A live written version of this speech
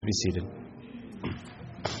Be seated.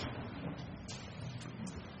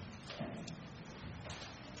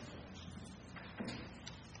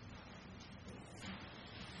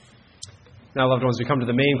 Now, loved ones, we come to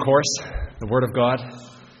the main course, the Word of God.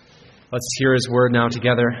 Let's hear His Word now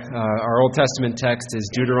together. Our Old Testament text is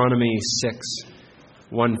Deuteronomy 6,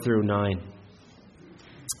 1 through 9.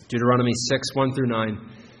 Deuteronomy 6, 1 through 9.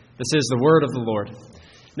 This is the Word of the Lord.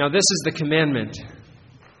 Now this is the commandment,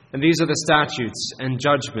 and these are the statutes and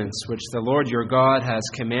judgments which the Lord your God has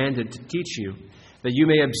commanded to teach you, that you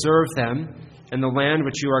may observe them in the land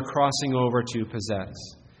which you are crossing over to possess,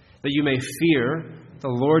 that you may fear the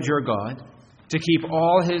Lord your God, to keep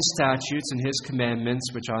all His statutes and His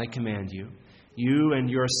commandments which I command you, you and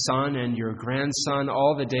your son and your grandson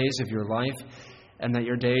all the days of your life, and that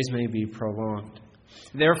your days may be prolonged.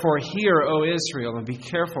 Therefore hear, O Israel, and be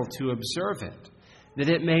careful to observe it, that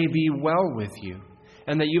it may be well with you,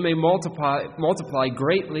 and that you may multiply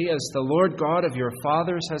greatly as the Lord God of your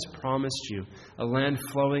fathers has promised you, a land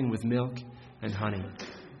flowing with milk and honey.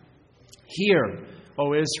 Hear,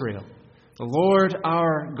 O Israel, the Lord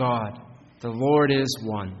our God, the Lord is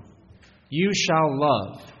one. You shall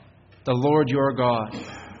love the Lord your God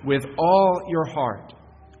with all your heart,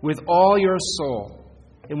 with all your soul,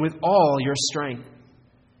 and with all your strength.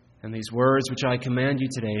 And these words which I command you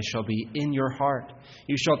today shall be in your heart.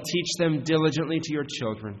 You shall teach them diligently to your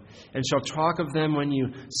children, and shall talk of them when you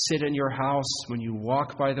sit in your house, when you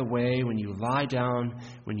walk by the way, when you lie down,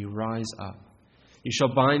 when you rise up. You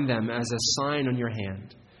shall bind them as a sign on your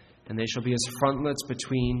hand, and they shall be as frontlets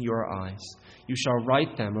between your eyes. You shall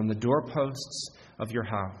write them on the doorposts of your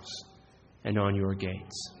house and on your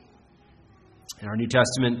gates. And our New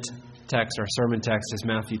Testament text, our sermon text, is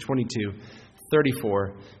Matthew 22,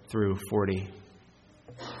 34 through 40.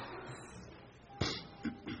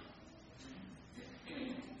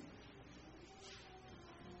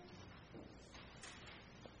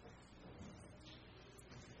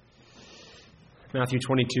 Matthew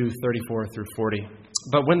 22, 34 through 40.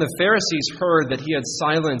 But when the Pharisees heard that he had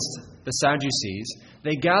silenced the Sadducees,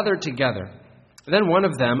 they gathered together. Then one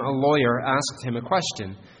of them, a lawyer, asked him a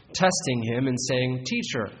question, testing him and saying,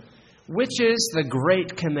 "Teacher, which is the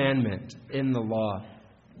great commandment in the law?"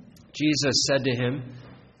 Jesus said to him,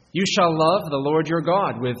 "You shall love the Lord your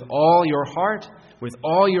God with all your heart, with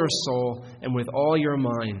all your soul, and with all your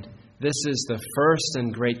mind. This is the first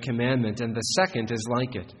and great commandment, and the second is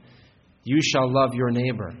like it. You shall love your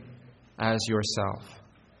neighbor as yourself.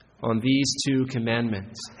 On these two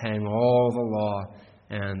commandments hang all the law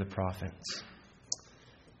and the prophets."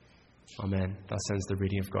 Amen. Thus ends the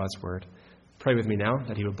reading of God's word. Pray with me now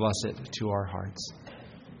that He would bless it to our hearts.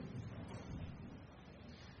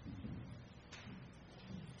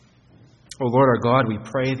 O Lord our God, we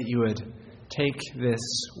pray that you would take this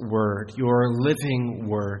word, your living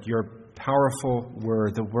word, your powerful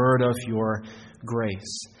word, the word of your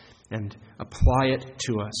grace, and apply it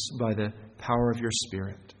to us by the power of your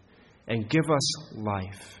Spirit, and give us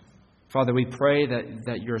life. Father, we pray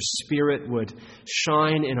that your Spirit would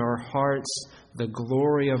shine in our hearts the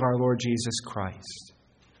glory of our Lord Jesus Christ,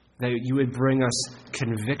 that you would bring us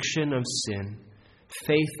conviction of sin,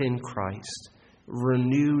 faith in Christ,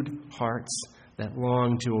 renewed hearts that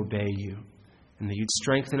long to obey you, and that you'd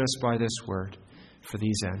strengthen us by this word for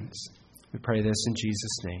these ends. We pray this in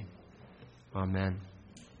Jesus' name. Amen.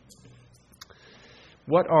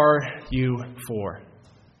 What are you for?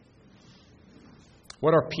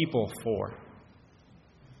 What are people for?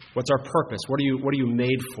 What's our purpose? What are you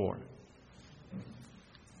made for?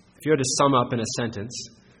 If you had to sum up in a sentence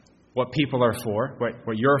what people are for,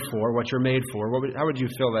 what you're for, what you're made for, how would you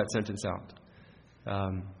fill that sentence out?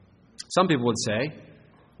 Some people would say,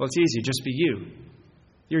 well, it's easy, just be you.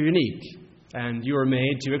 You're unique, and you are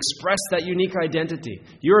made to express that unique identity.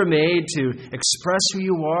 You are made to express who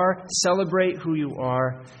you are, celebrate who you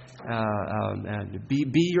are, and be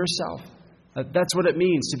yourself. That's what it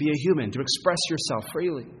means to be a human, to express yourself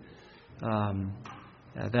freely.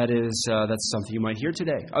 That's something you might hear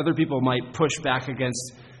today. Other people might push back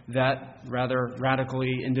against that rather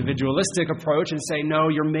radically individualistic approach and say, no,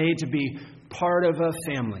 you're made to be part of a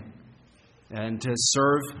family and to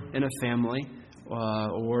serve in a family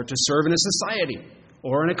or to serve in a society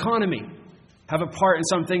or an economy. Have a part in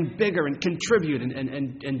something bigger and contribute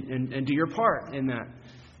and do your part in that.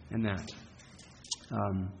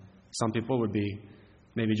 Some people would be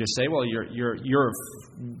maybe just say, well, you're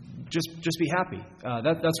just be happy.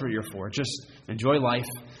 That's what you're for. Just enjoy life,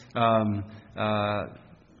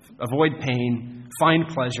 avoid pain, find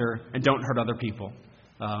pleasure, and don't hurt other people.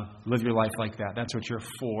 Live your life like that. That's what you're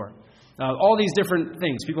for. All these different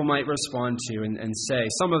things people might respond to and say.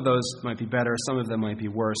 Some of those might be better, some of them might be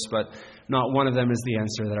worse, but not one of them is the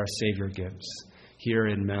answer that our Savior gives here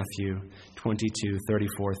in Matthew 22,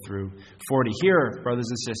 34 through 40. Here, brothers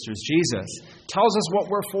and sisters, Jesus tells us what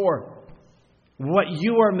we're for, what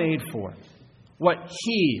you are made for, what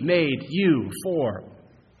He made you for,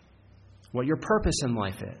 what your purpose in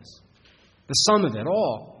life is, the sum of it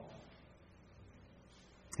all.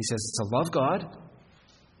 He says it's to love God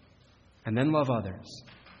and then love others.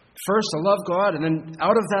 First to love God, and then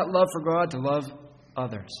out of that love for God to love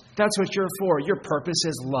others. That's what you're for. Your purpose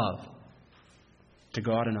is love to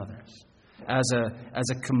God and others. As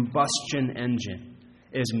a combustion engine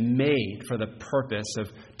is made for the purpose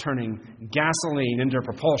of turning gasoline into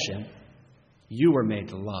propulsion, you were made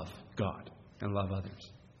to love God and love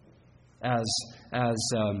others. As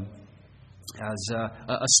a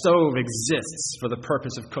stove exists for the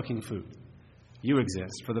purpose of cooking food, you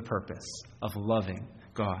exist for the purpose of loving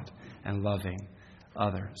God and loving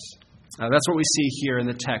others. That's what we see here in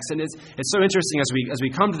the text, and it's so interesting as we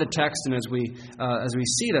come to the text and as we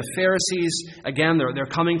see the Pharisees again. They're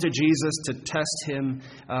coming to Jesus to test him.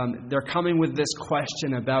 They're coming with this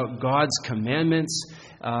question about God's commandments.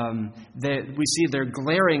 We see their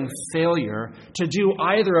glaring failure to do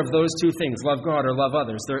either of those two things, love God or love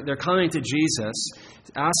others. They're coming to Jesus,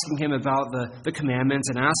 asking him about the commandments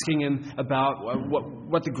and asking him about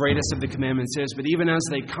what the greatest of the commandments is. But even as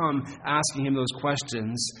they come asking him those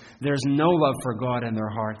questions, there's no love for God in their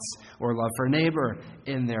hearts or love for neighbor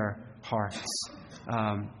in their hearts.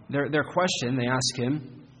 Their question, they ask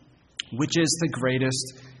him, which is the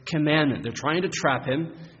greatest commandment? They're trying to trap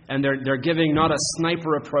him, and they're giving not a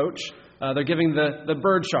sniper approach. They're giving the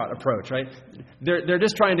birdshot approach, right? They're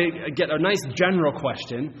just trying to get a nice general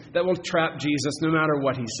question that will trap Jesus no matter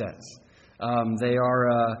what he says. They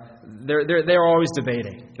are always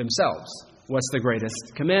debating themselves. What's the greatest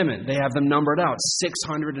commandment? They have them numbered out,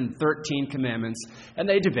 613 commandments, and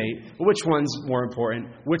they debate which one's more important,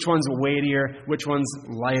 which one's weightier, which one's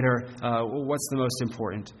lighter, what's the most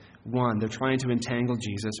important one. They're trying to entangle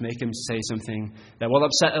Jesus, make him say something that will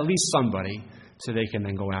upset at least somebody so they can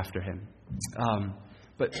then go after him.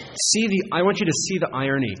 But I want you to see the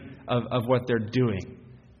irony of what they're doing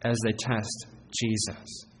as they test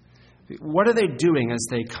Jesus. What are they doing as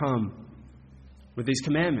they come with these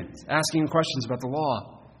commandments, asking questions about the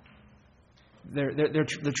law?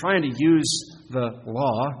 They're trying to use the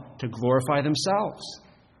law to glorify themselves,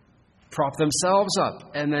 prop themselves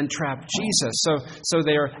up, and then trap Jesus. So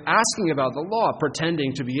they're asking about the law,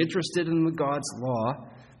 pretending to be interested in God's law,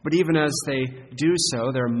 but even as they do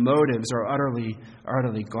so, their motives are utterly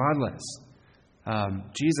godless.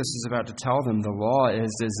 Jesus is about to tell them the law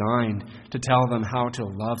is designed to tell them how to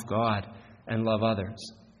love God and love others.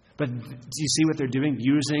 But do you see what they're doing?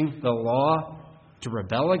 Using the law to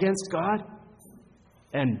rebel against God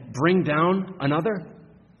and bring down another?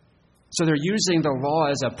 So they're using the law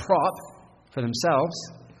as a prop for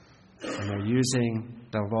themselves, and they're using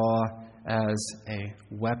the law as a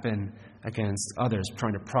weapon against others,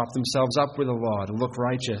 trying to prop themselves up with the law, to look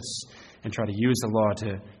righteous, and try to use the law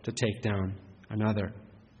to take down another.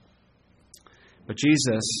 But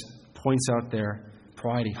Jesus points out their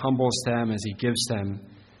pride. He humbles them as he gives them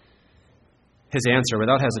his answer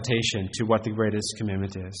without hesitation to what the greatest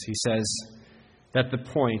commandment is. He says that the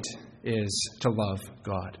point is to love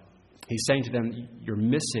God. He's saying to them, you're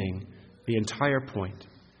missing the entire point.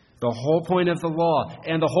 The whole point of the law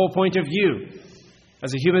and the whole point of you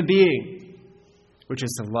as a human being, which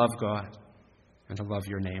is to love God and to love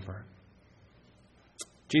your neighbor.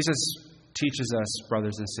 Jesus teaches us,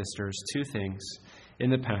 brothers and sisters, two things in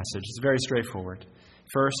the passage. It's very straightforward.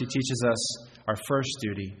 First, he teaches us our first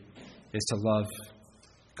duty is to love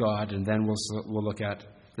God, and then we'll look at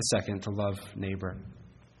the second, to love neighbor.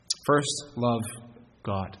 First, love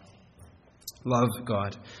God. Love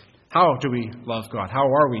God. How do we love God? How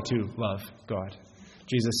are we to love God?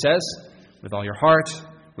 Jesus says, with all your heart,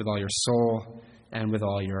 with all your soul, and with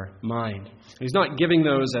all your mind. He's not giving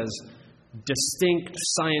those as distinct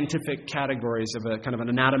scientific categories of a kind of an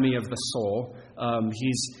anatomy of the soul.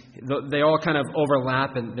 They all kind of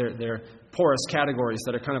overlap, and they're porous categories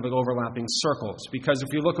that are kind of like overlapping circles. Because if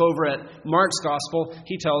you look over at Mark's gospel,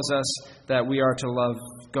 he tells us that we are to love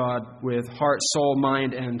God with heart, soul,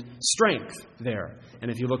 mind, and strength there. And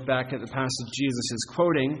if you look back at the passage Jesus is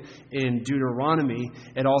quoting in Deuteronomy,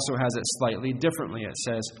 it also has it slightly differently. It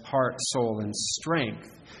says heart, soul, and strength.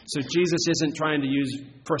 So Jesus isn't trying to use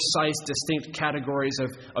precise, distinct categories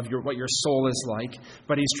of what your soul is like,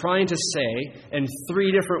 but he's trying to say in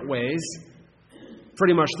three different ways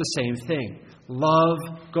pretty much the same thing. Love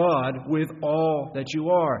God with all that you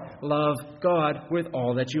are. Love God with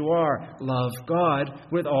all that you are. Love God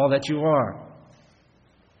with all that you are.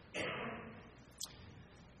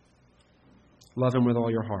 Love Him with all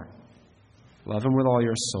your heart. Love Him with all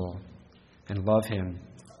your soul. And love Him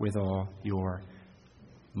with all your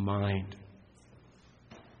mind.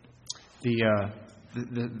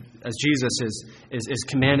 As Jesus is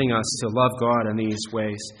commanding us to love God in these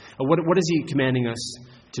ways, what is He commanding us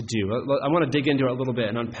to do? I want to dig into it a little bit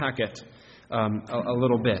and unpack it a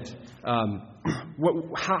little bit.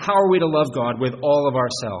 How are we to love God with all of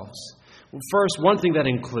ourselves? Well, first, one thing that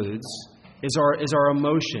includes is our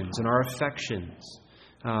emotions and our affections.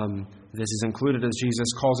 This is included as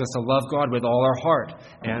Jesus calls us to love God with all our heart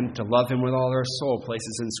and to love Him with all our soul.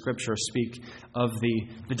 Places in Scripture speak of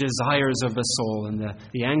the desires of the soul and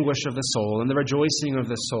the anguish of the soul and the rejoicing of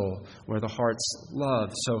the soul where the heart's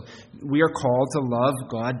love. So we are called to love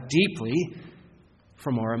God deeply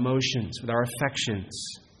from our emotions, with our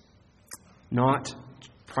affections. Not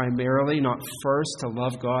primarily, not first to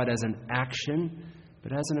love God as an action,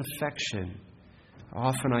 but as an affection.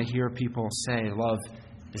 Often I hear people say love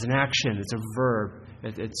is an action, it's a verb,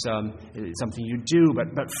 it's something you do, but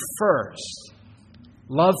first,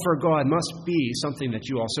 love for God must be something that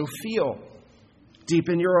you also feel deep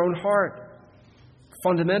in your own heart.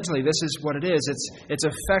 Fundamentally, this is what it is. It's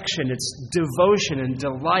affection, it's devotion and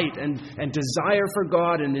delight and desire for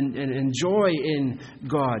God and joy in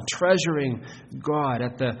God, treasuring God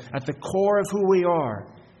at the core of who we are.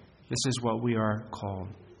 This is what we are called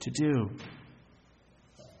to do.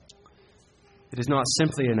 It is not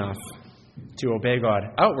simply enough to obey God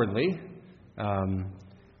outwardly,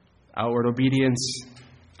 outward obedience,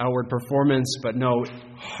 outward performance, but no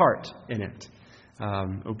heart in it.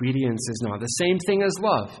 Obedience is not the same thing as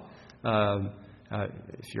love.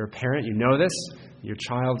 If you're a parent, you know this. Your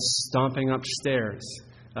child's stomping upstairs,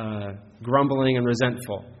 grumbling and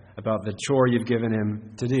resentful about the chore you've given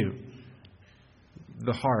him to do.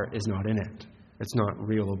 The heart is not in it. It's not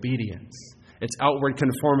real obedience. It's outward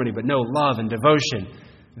conformity, but no love and devotion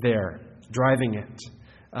there driving it.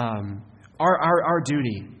 Our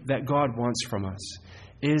duty that God wants from us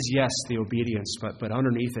is, yes, the obedience, but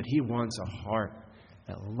underneath it, He wants a heart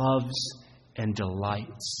that loves and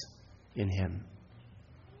delights in Him.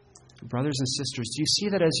 Brothers and sisters, do you see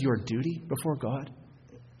that as your duty before God?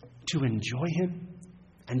 To enjoy Him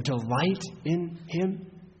and delight in Him?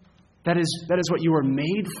 That is what you were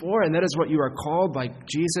made for, and that is what you are called by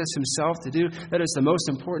Jesus Himself to do. That is the most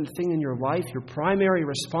important thing in your life. Your primary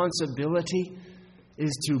responsibility is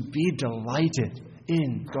to be delighted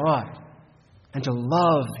in God and to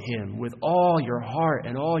love Him with all your heart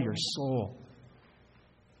and all your soul.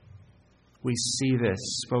 We see this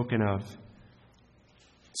spoken of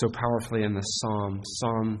so powerfully in the Psalm.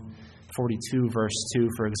 Psalm 42, verse 2,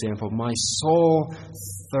 for example. My soul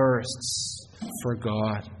thirsts for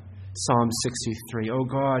God. Psalm 63, O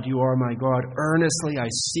God, you are my God. Earnestly I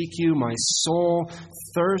seek you. My soul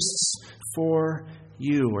thirsts for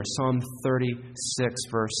you. Or Psalm 36,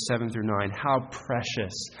 verse 7 through 9. How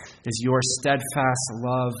precious is your steadfast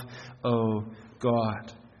love, O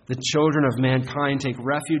God. The children of mankind take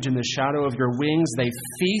refuge in the shadow of your wings. They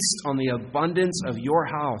feast on the abundance of your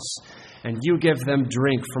house, and you give them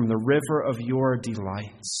drink from the river of your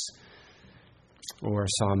delights. Or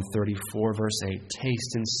Psalm 34, verse 8,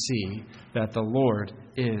 taste and see that the Lord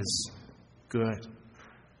is good.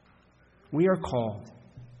 We are called,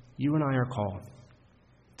 you and I are called,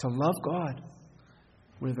 to love God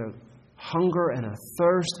with a hunger and a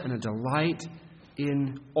thirst and a delight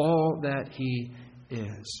in all that He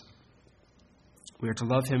is. We are to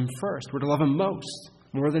love Him first. We're to love Him most,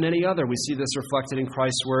 more than any other. We see this reflected in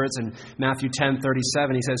Christ's words in Matthew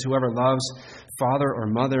 10:37. He says, whoever loves father or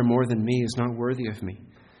mother more than me is not worthy of me.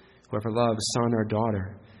 Whoever loves son or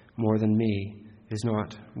daughter more than me is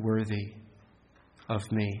not worthy of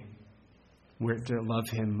me. We're to love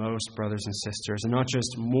Him most, brothers and sisters, and not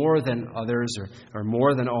just more than others or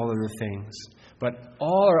more than all other things, but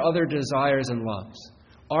all our other desires and loves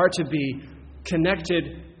are to be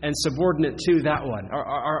connected and subordinate to that one.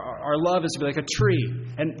 Our love is to be like a tree,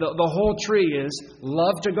 and the whole tree is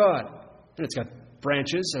love to God. And it's got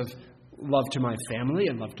branches of love to my family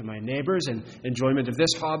and love to my neighbors and enjoyment of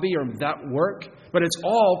this hobby or that work, but it's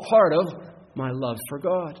all part of my love for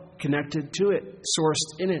God, connected to it,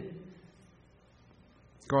 sourced in it.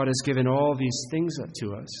 God has given all these things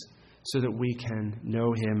to us so that we can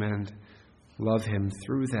know Him and love Him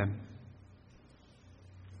through them.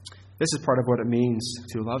 This is part of what it means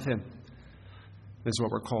to love Him. This is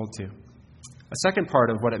what we're called to. A second part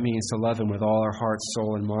of what it means to love Him with all our heart,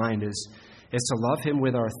 soul, and mind is is to love him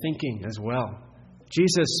with our thinking as well.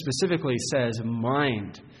 Jesus specifically says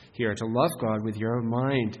mind here, to love God with your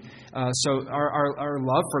mind. So our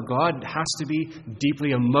love for God has to be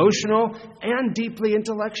deeply emotional and deeply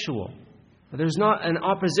intellectual. There's not an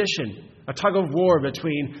opposition, a tug of war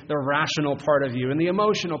between the rational part of you and the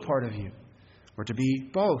emotional part of you. We're to be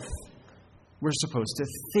both. We're supposed to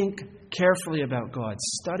think carefully about God,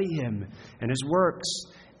 study him and his works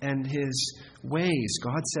and his ways.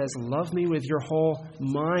 God says, love me with your whole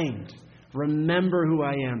mind. Remember who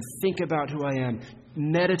I am. Think about who I am.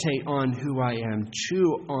 Meditate on who I am.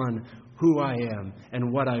 Chew on who I am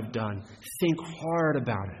and what I've done. Think hard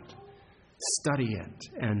about it. Study it,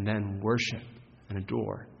 and then worship and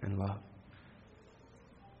adore and love.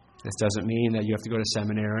 This doesn't mean that you have to go to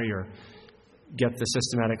seminary or get the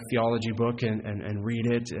systematic theology book and read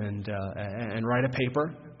it and write a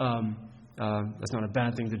paper. That's not a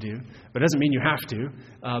bad thing to do. But it doesn't mean you have to.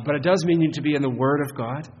 But it does mean you to be in the Word of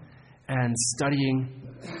God and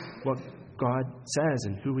studying what God says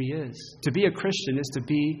and who he is. To be a Christian is to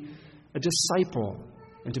be a disciple.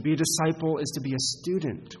 And to be a disciple is to be a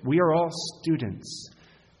student. We are all students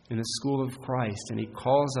in the school of Christ. And he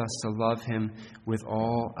calls us to love him with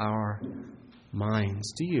all our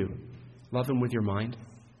minds. Do you love him with your mind?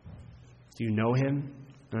 Do you know him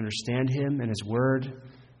and understand him and his word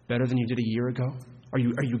better than you did a year ago? Are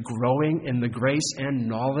you growing in the grace and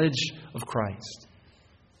knowledge of Christ?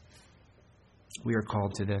 We are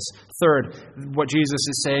called to this. Third, what Jesus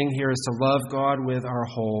is saying here is to love God with our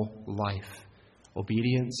whole life.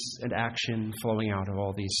 Obedience and action flowing out of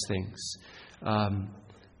all these things.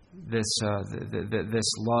 This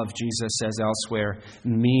love, Jesus says elsewhere,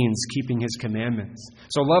 means keeping his commandments.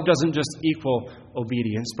 So love doesn't just equal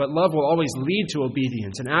obedience, but love will always lead to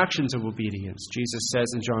obedience and actions of obedience. Jesus says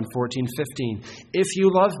in John 14:15, if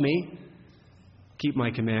you love me, keep my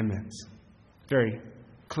commandments. Very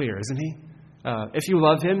clear, isn't he? If you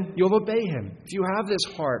love him, you'll obey him. If you have this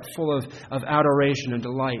heart full of adoration and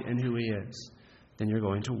delight in who he is, then you're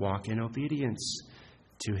going to walk in obedience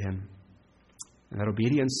to him. And that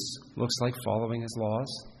obedience looks like following his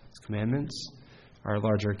laws, his commandments. Our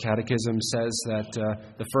larger catechism says that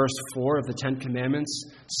the first 4 of the 10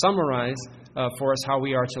 commandments summarize for us how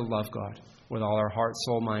we are to love God with all our heart,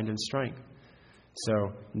 soul, mind, and strength.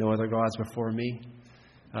 So, no other gods before me.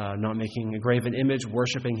 Not making a graven image,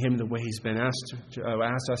 worshiping him the way he's been asked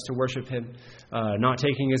us to worship him. Not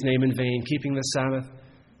taking his name in vain, keeping the Sabbath.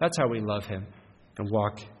 That's how we love him and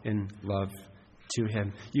walk in love to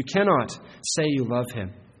him. You cannot say you love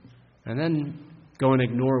him and then go and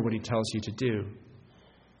ignore what he tells you to do.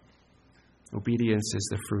 Obedience is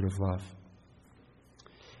the fruit of love.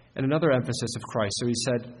 And another emphasis of Christ. So he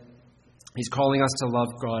said, he's calling us to love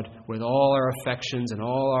God with all our affections and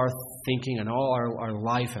all our thinking and all our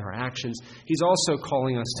life and our actions. He's also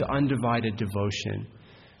calling us to undivided devotion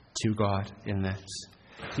to God in this.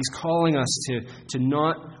 He's calling us to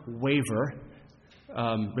not waver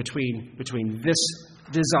between this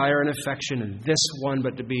desire and affection and this one,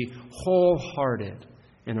 but to be wholehearted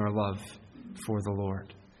in our love for the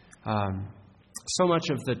Lord. So much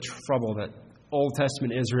of the trouble that Old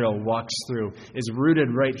Testament Israel walks through is rooted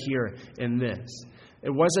right here in this. It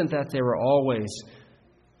wasn't that they were always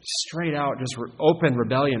straight out just open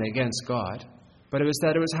rebellion against God, but it was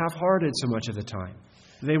that it was half-hearted so much of the time.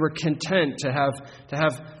 They were content to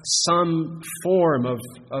have some form of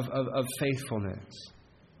faithfulness,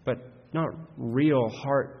 but not real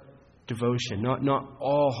heart devotion, not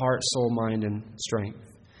all heart, soul, mind, and strength.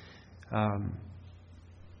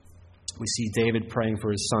 We see David praying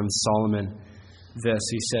for his son Solomon. This,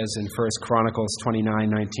 he says in 1 Chronicles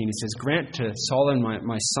 29:19, he says, grant to Solomon,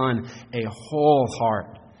 my son, a whole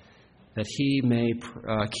heart, that he may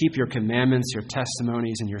keep your commandments, your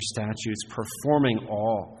testimonies, and your statutes, performing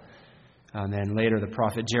all. And then later the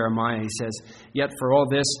prophet Jeremiah, he says, yet for all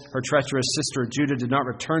this, her treacherous sister Judah did not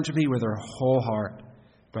return to me with her whole heart,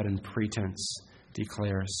 but in pretense,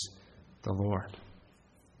 declares the Lord.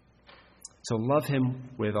 So love him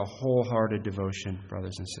with a wholehearted devotion,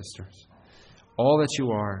 brothers and sisters. All that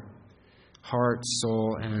you are, heart,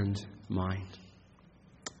 soul, and mind.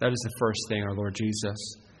 That is the first thing our Lord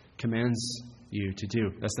Jesus commands you to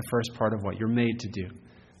do. That's the first part of what you're made to do,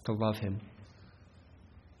 to love him.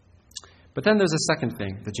 But then there's a second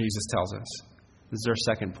thing that Jesus tells us. This is our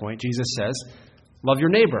second point. Jesus says, love your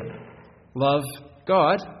neighbor. Love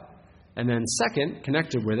God. And then second,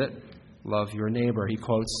 connected with it, love your neighbor. He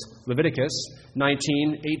quotes Leviticus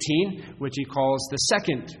 19:18, which he calls the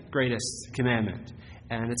second greatest commandment.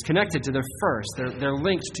 And it's connected to the first. They're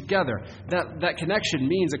linked together. That connection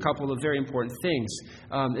means a couple of very important things.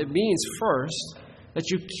 It means, first, that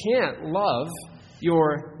you can't love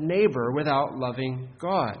your neighbor without loving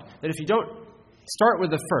God. That if you don't start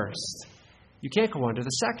with the first, you can't go on to the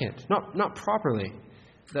second. Not properly.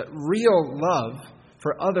 That real love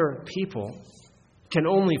for other people can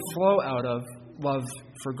only flow out of love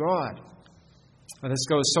for God. Now, this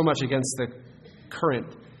goes so much against the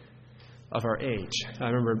current of our age. I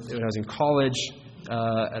remember when I was in college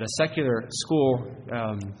at a secular school,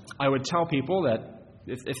 I would tell people that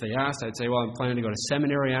if they asked, I'd say, well, I'm planning to go to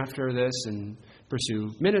seminary after this and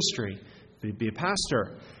pursue ministry, be a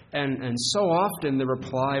pastor. And so often the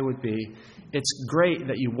reply would be, it's great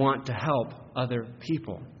that you want to help other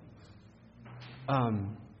people.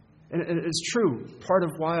 And it's true. Part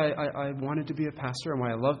of why I wanted to be a pastor and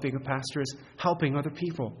why I love being a pastor is helping other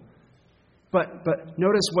people. But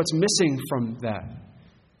notice what's missing from that.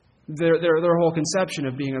 Their whole conception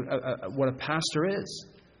of being what a pastor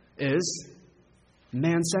is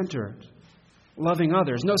man-centered, loving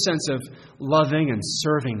others. No sense of loving and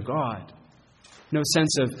serving God. No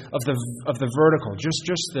sense of the vertical,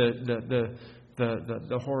 just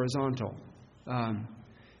the horizontal.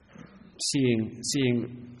 Seeing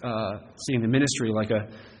the ministry like a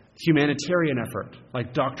humanitarian effort,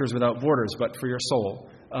 like Doctors Without Borders, but for your soul,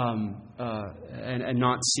 and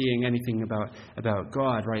not seeing anything about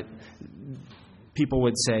God. Right? People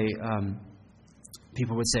would say,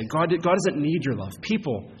 God doesn't need your love.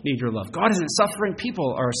 People need your love. God isn't suffering.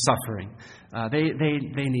 People are suffering.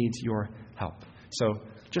 They need your help. So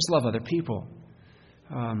just love other people.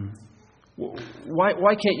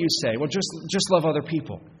 Why can't you say, well, just love other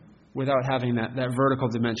people without having that vertical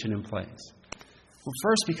dimension in place? Well,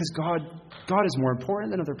 first, because God is more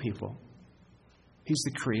important than other people. He's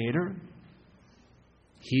the Creator.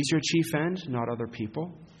 He's your chief end, not other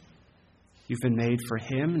people. You've been made for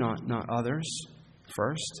Him, not others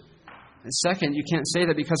first. And second, you can't say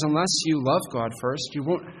that because unless you love God first, you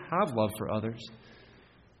won't have love for others.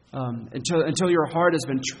 Until your heart has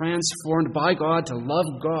been transformed by God to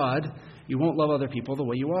love God, you won't love other people the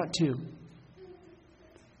way you ought to.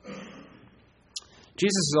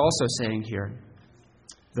 Jesus is also saying here,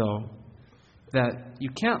 though, that you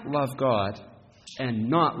can't love God and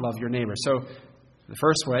not love your neighbor. So the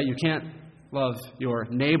first way, you can't love your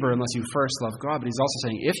neighbor unless you first love God. But he's also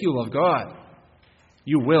saying, if you love God,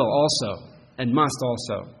 you will also and must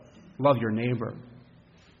also love your neighbor.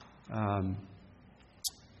 1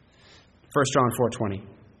 John 4:20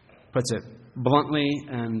 puts it bluntly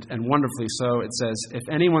and wonderfully so. It says, if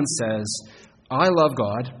anyone says, I love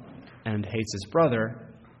God, and hates his brother,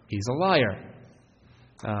 he's a liar.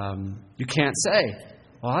 You can't say,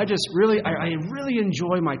 well, I really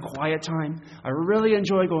enjoy my quiet time. I really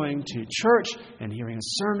enjoy going to church and hearing a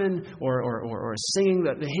sermon or singing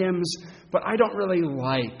the hymns, but I don't really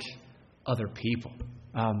like other people.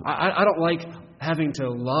 I don't like having to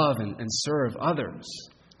love and serve others.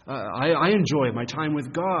 I enjoy my time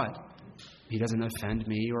with God. He doesn't offend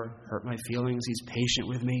me or hurt my feelings. He's patient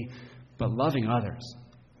with me. But loving others,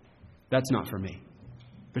 that's not for me.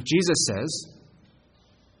 But Jesus says,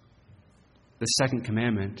 the second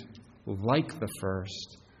commandment, like the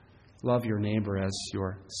first, love your neighbor as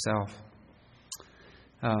yourself.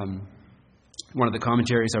 One of the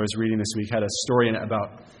commentaries I was reading this week had a story in it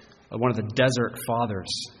about one of the desert fathers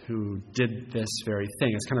who did this very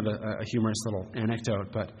thing. It's kind of a humorous little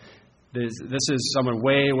anecdote, but this is someone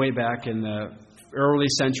way, way back in the early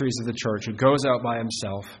centuries of the church who goes out by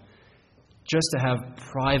himself just to have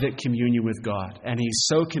private communion with God. And he's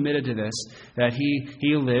so committed to this that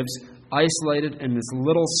he lives isolated in this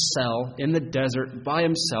little cell in the desert by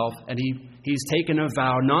himself, and he's taken a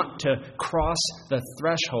vow not to cross the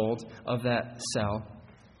threshold of that cell,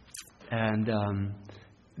 and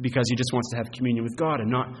because he just wants to have communion with God and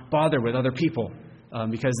not bother with other people,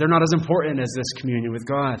 because they're not as important as this communion with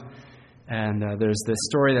God. And there's this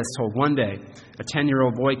story that's told one day. A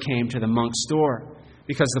 10-year-old boy came to the monk's door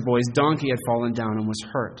because the boy's donkey had fallen down and was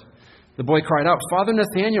hurt. The boy cried out, Father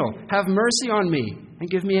Nathaniel, have mercy on me and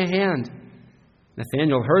give me a hand.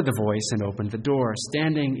 Nathaniel heard the voice and opened the door.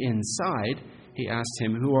 Standing inside, he asked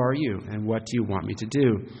him, Who are you and what do you want me to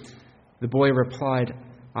do? The boy replied,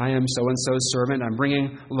 I am so-and-so's servant. I'm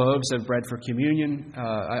bringing loaves of bread for communion.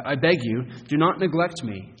 I beg you, do not neglect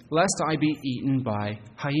me, lest I be eaten by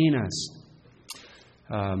hyenas.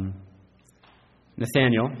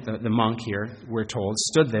 Nathaniel, the monk here, we're told,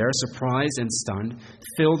 stood there, surprised and stunned,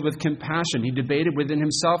 filled with compassion. He debated within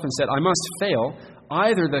himself and said, I must fail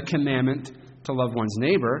either the commandment to love one's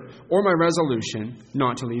neighbor or my resolution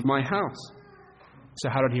not to leave my house. So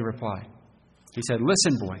how did he reply? He said,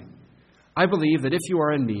 Listen, boy, I believe that if you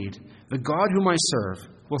are in need, the God whom I serve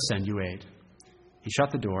will send you aid. He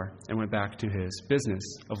shut the door and went back to his business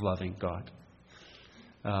of loving God.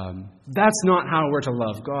 That's not how we're to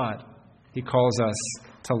love God. He calls us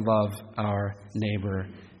to love our neighbor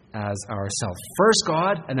as ourselves. First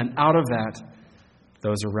God, and then out of that,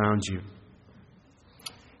 those around you.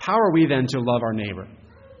 How are we then to love our neighbor?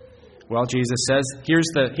 Well, Jesus says, here's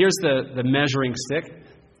the measuring stick.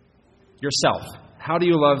 Yourself. How do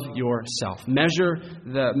you love yourself? Measure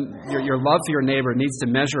your love for your neighbor needs to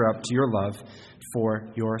measure up to your love for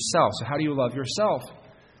yourself. So how do you love yourself?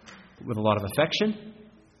 With a lot of affection.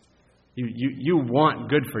 You want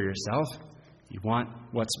good for yourself. You want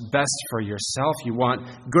what's best for yourself. You want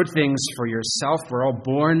good things for yourself. We're all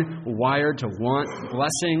born, wired to want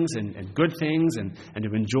blessings and good things and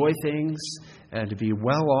to enjoy things and to be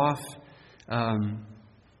well off.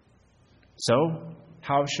 So,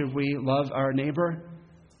 how should we love our neighbor?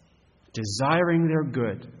 Desiring their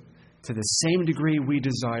good to the same degree we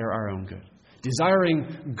desire our own good.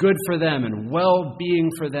 Desiring good for them and well-being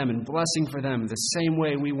for them and blessing for them the same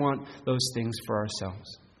way we want those things for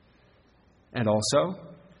ourselves. And also,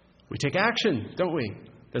 we take action, don't we?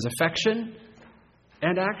 There's affection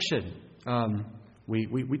and action.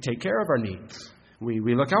 We take care of our needs.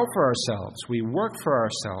 We look out for ourselves. We work for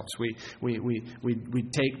ourselves. We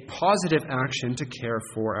take positive action to care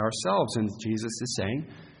for ourselves. And Jesus is saying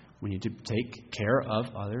we need to take care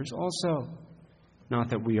of others also. Not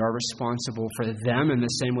that we are responsible for them in the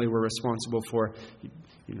same way we're responsible for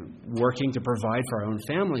working to provide for our own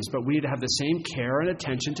families, but we need to have the same care and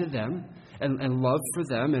attention to them and love for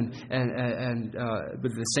them and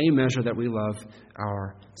with the same measure that we love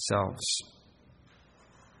ourselves.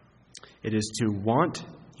 It is to want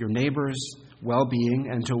your neighbor's well-being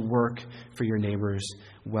and to work for your neighbor's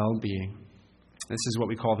well-being. This is what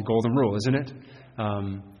we call the golden rule, isn't it?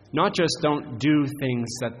 Not just don't do things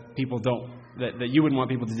that people don't, that you wouldn't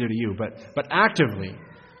want people to do to you, but actively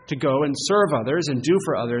to go and serve others and do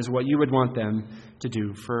for others what you would want them to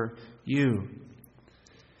do for you.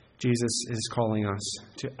 Jesus is calling us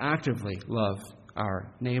to actively love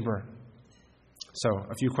our neighbor. So,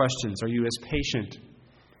 a few questions. Are you as patient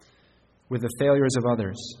with the failures of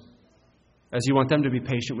others as you want them to be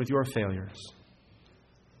patient with your failures?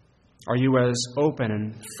 Are you as open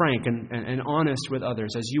and frank and honest with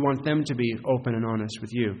others as you want them to be open and honest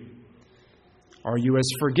with you? Are you as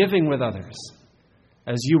forgiving with others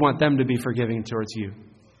as you want them to be forgiving towards you?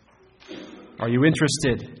 Are you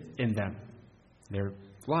interested in them, their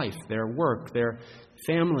life, their work, their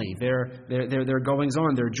family, their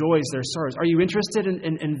goings-on, their joys, their sorrows? Are you interested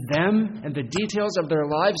in them and the details of their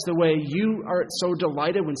lives the way you are so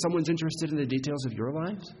delighted when someone's interested in the details of your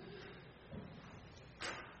lives?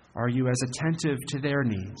 Are you as attentive to their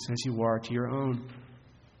needs as you are to your own?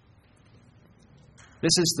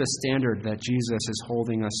 This is the standard that Jesus is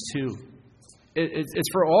holding us to. It's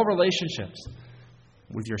for all relationships,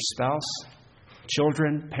 with your spouse,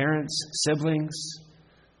 children, parents, siblings,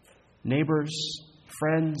 neighbors,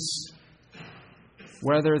 friends,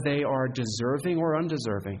 whether they are deserving or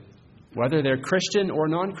undeserving, whether they're Christian or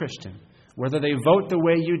non-Christian, whether they vote the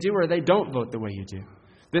way you do or they don't vote the way you do.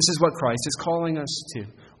 This is what Christ is calling us to.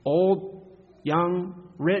 Old, young,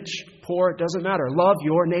 rich, poor, it doesn't matter. Love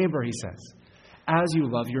your neighbor, he says, as you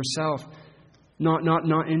love yourself. Not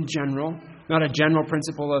in general, not a general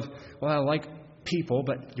principle of, well, I like people,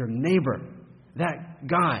 but your neighbor, that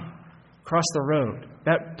guy across the road,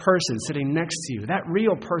 that person sitting next to you, that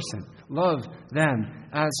real person, love them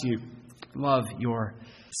as you love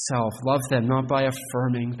yourself. Love them not by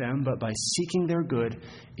affirming them, but by seeking their good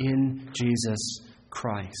in Jesus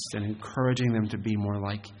Christ and encouraging them to be more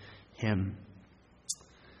like Him.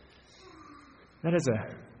 That is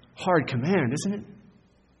a hard command, isn't it?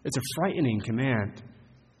 It's a frightening command.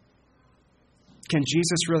 Can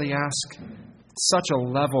Jesus really ask such a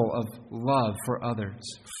level of love for others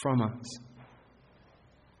from us?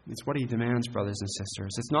 It's what He demands, brothers and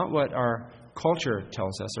sisters. It's not what our culture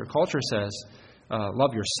tells us. Our culture says,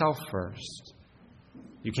 love yourself first.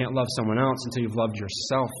 You can't love someone else until you've loved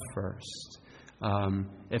yourself first.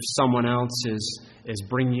 If someone else is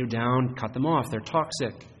bringing you down, cut them off. They're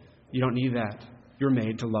toxic. You don't need that. You're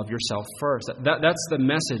made to love yourself first. That's the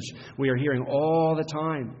message we are hearing all the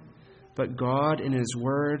time. But God in His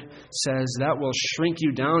Word says that will shrink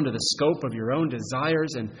you down to the scope of your own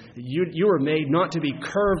desires. And you are made not to be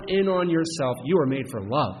curved in on yourself. You are made for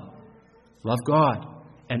love. Love God.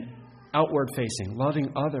 And outward facing.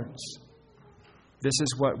 Loving others. This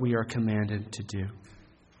is what we are commanded to do.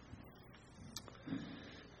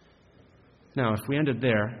 Now, if we ended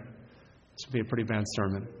there, this would be a pretty bad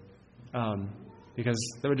sermon. Because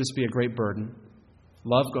that would just be a great burden.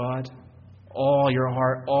 Love God all your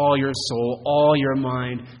heart, all your soul, all your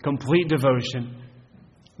mind, complete devotion.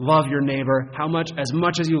 Love your neighbor as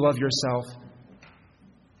much as you love yourself.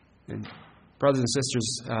 And brothers and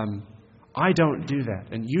sisters, I don't do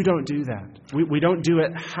that, and you don't do that. We don't do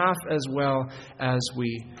it half as well as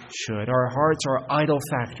we should. Our hearts are idol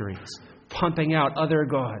factories, pumping out other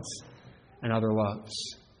gods and other loves.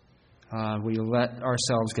 We let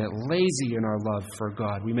ourselves get lazy in our love for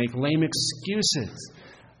God. We make lame excuses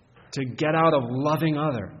to get out of loving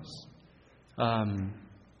others.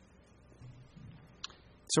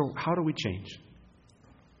 So how do we change?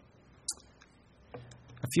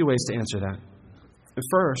 A few ways to answer that.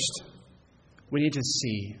 First, we need to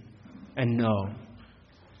see and know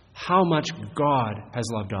how much God has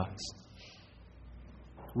loved us.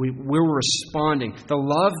 We're responding. The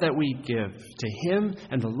love that we give to Him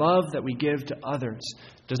and the love that we give to others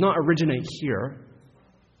does not originate here.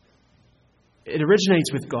 It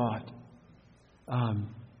originates with God.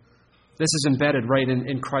 This is embedded right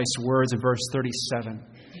in Christ's words in verse 37.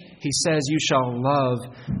 He says, "You shall love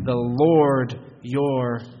the Lord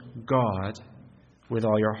your God with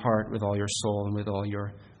all your heart, with all your soul, and with all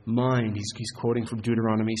your mind." He's quoting from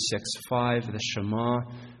Deuteronomy 6:5, the Shema,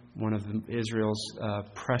 one of Israel's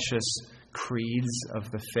precious creeds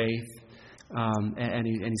of the faith. And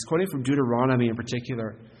he's quoting from Deuteronomy in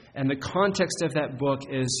particular. And the context of that book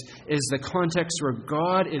is the context where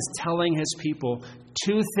God is telling His people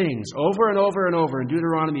two things over and over and over. In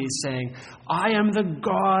Deuteronomy, He's saying, "I am the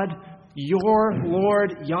God, your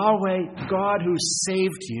Lord, Yahweh, God who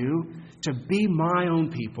saved you to be my own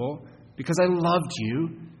people because I loved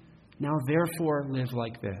you. Now therefore live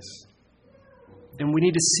like this." And we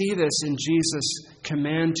need to see this in Jesus'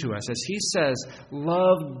 command to us. As He says,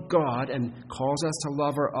 love God and calls us to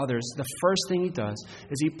love our others, the first thing He does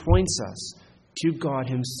is He points us to God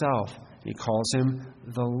Himself. He calls Him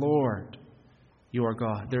the Lord, your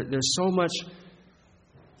God. There's so much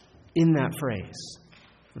in that phrase.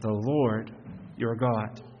 The Lord, your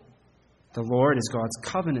God. The Lord is God's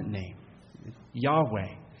covenant name,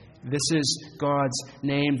 Yahweh. This is God's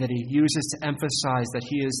name that He uses to emphasize that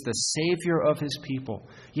He is the Savior of His people.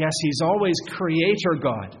 Yes, He's always Creator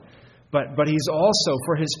God, but He's also,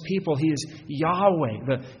 for His people, He is Yahweh,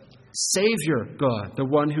 the Savior God, the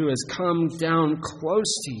one who has come down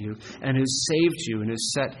close to you and has saved you and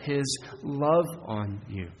has set His love on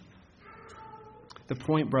you. The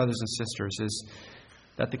point, brothers and sisters, is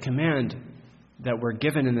that the command that we're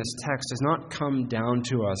given in this text does not come down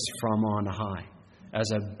to us from on high as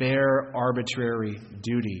a bare, arbitrary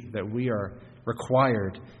duty that we are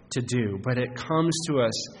required to do, but it comes to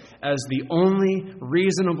us as the only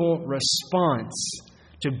reasonable response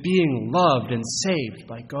to being loved and saved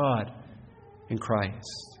by God in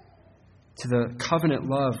Christ, to the covenant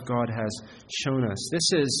love God has shown us.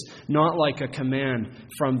 This is not like a command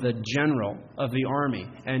from the general of the army,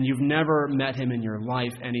 and you've never met him in your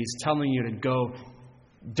life, and he's telling you to go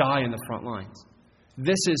die in the front lines.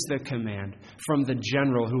 This is the command from the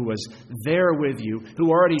general who was there with you, who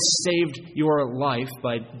already saved your life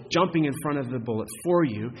by jumping in front of the bullet for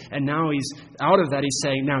you, and now he's out of that, he's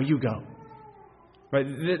saying, now you go. Right?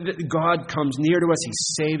 God comes near to us, He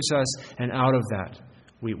saves us, and out of that,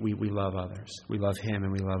 we love others. We love Him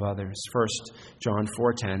and we love others. 1 John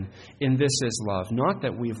 4:10, in this is love, not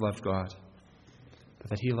that we've loved God, but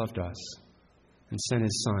that He loved us and sent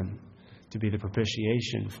His Son to be the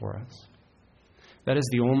propitiation for us. That is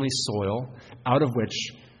the only soil out of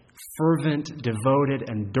which fervent, devoted,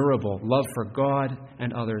 and durable love for God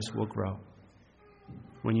and others will grow.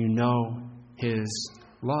 When you know His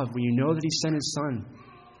love, when you know that He sent His Son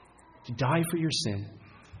to die for your sin,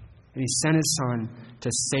 and He sent His Son to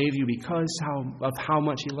save you because of how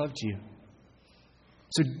much He loved you.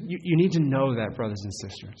 So you need to know that, brothers and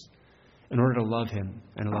sisters, in order to love Him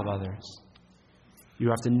and love others. You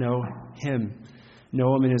have to know Him.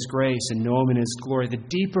 Know Him in His grace and know Him in His glory. The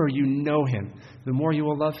deeper you know Him, the more you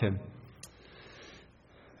will love Him.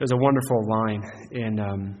 There's a wonderful line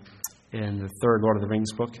in the third Lord of the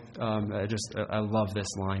Rings book. I love this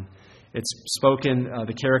line. It's spoken.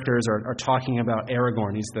 The characters are talking about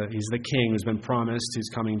Aragorn. He's the king who's been promised, who's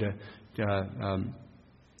coming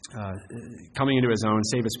into his own,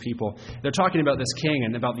 save his people. They're talking about this king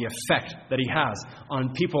and about the effect that he has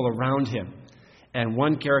on people around him. And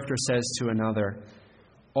one character says to another,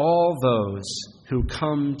 all those who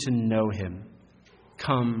come to know Him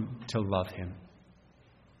come to love Him.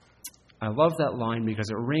 I love that line because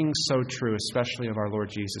it rings so true, especially of our Lord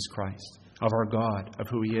Jesus Christ, of our God, of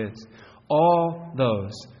who He is. All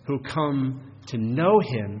those who come to know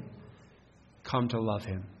Him come to love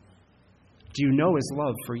Him. Do you know His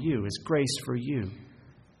love for you, His grace for you?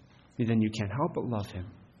 then you can't help but love him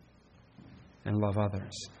and love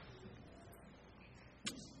others.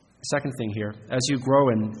 Second thing here, as you grow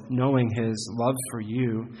in knowing his love for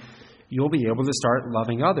you, you'll be able to start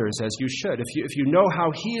loving others as you should. If you know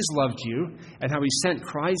how he has loved you and how he sent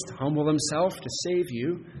Christ to humble himself to save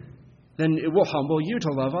you, then it will humble you to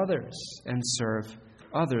love others and serve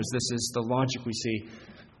others. This is the logic we see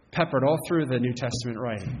peppered all through the New Testament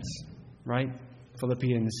writings, right?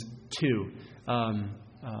 Philippians 2.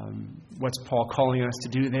 What's Paul calling us to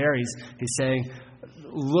do there? He's saying,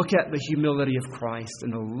 look at the humility of Christ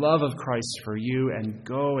and the love of Christ for you, and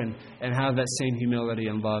go and have that same humility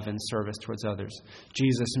and love and service towards others.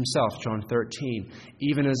 Jesus himself, John 13,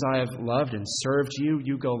 even as I have loved and served you,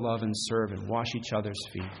 you go love and serve and wash each other's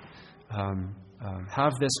feet.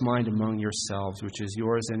 Have this mind among yourselves, which is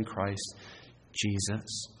yours in Christ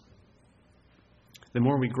Jesus. The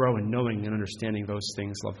more we grow in knowing and understanding those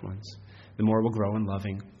things, loved ones, the more we'll grow in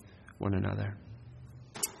loving one another.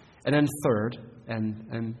 And then third,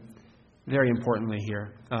 and very importantly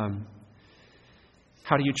here,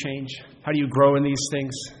 how do you change? How do you grow in these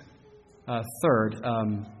things? Third,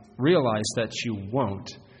 realize that you won't,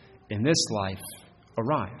 in this life,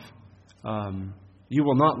 arrive. You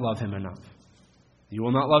will not love him enough. You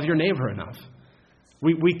will not love your neighbor enough.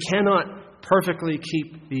 We cannot perfectly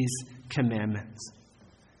keep these commandments.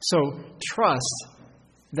 So trust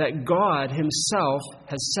that God himself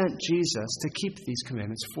has sent Jesus to keep these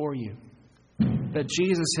commandments for you. That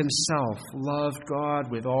Jesus himself loved God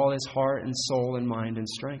with all his heart and soul and mind and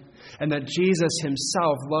strength. And that Jesus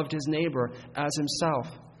himself loved his neighbor as himself.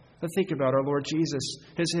 But think about our Lord Jesus.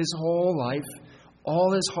 His whole life,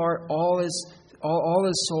 all his heart, all his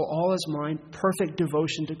soul, all his mind, perfect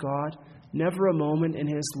devotion to God. Never a moment in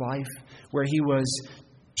his life where he was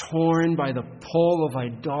torn by the pull of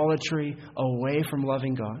idolatry away from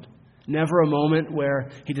loving God. Never a moment where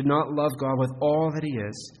he did not love God with all that he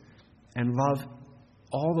is and love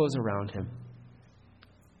all those around him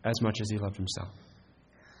as much as he loved himself.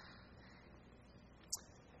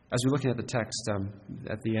 As we're looking at the text,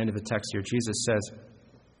 at the end of the text here, Jesus says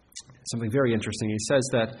something very interesting. He says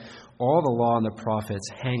that all the law and the prophets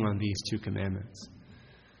hang on these two commandments.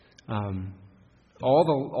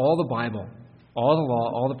 All the Bible, all the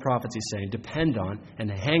law, all the prophets, he's saying, depend on and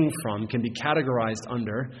hang from, can be categorized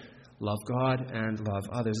under love God and love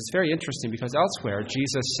others. It's very interesting because elsewhere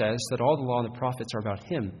Jesus says that all the law and the prophets are about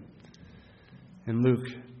him. In Luke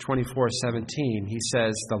 24:17, he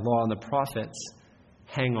says the law and the prophets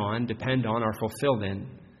hang on, depend on, are fulfilled in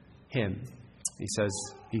him. He says,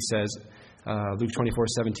 Luke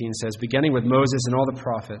 24:17 says, beginning with Moses and all the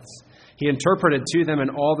prophets, he interpreted to them in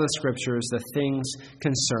all the scriptures the things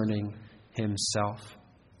concerning himself.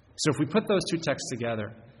 So if we put those two texts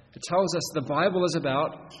together, it tells us the Bible is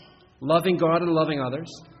about loving God and loving others,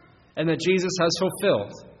 and that Jesus has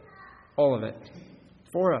fulfilled all of it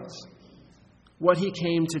for us. What he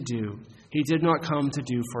came to do, he did not come to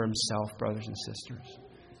do for himself, brothers and sisters.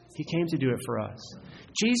 He came to do it for us.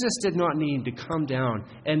 Jesus did not need to come down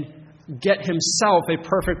and get himself a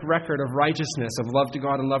perfect record of righteousness, of love to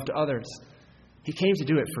God and love to others. He came to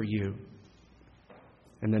do it for you,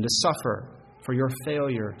 and then to suffer for your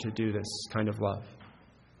failure to do this kind of love,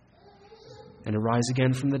 and to rise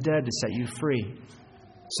again from the dead to set you free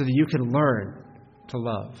so that you can learn to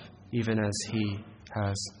love even as he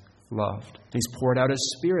has loved. He's poured out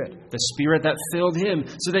his Spirit, the Spirit that filled him,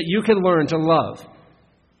 so that you can learn to love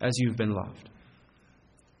as you've been loved.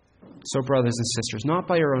 So, brothers and sisters, not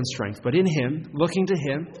by your own strength, but in him, looking to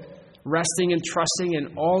him, resting and trusting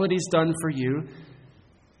in all that he's done for you,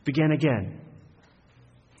 begin again.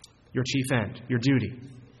 Your chief end, your duty.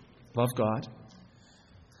 Love God,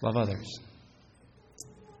 love others.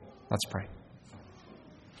 Let's pray.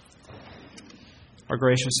 Our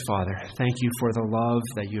gracious Father, thank you for the love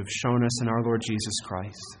that you have shown us in our Lord Jesus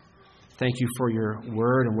Christ. Thank you for your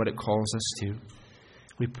word and what it calls us to.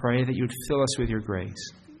 We pray that you would fill us with your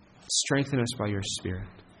grace. Strengthen us by your Spirit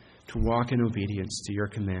to walk in obedience to your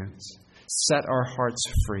commands. Set our hearts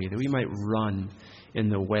free that we might run in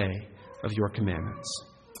the way of your commandments.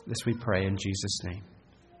 This we pray in Jesus' name.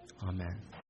 Amen.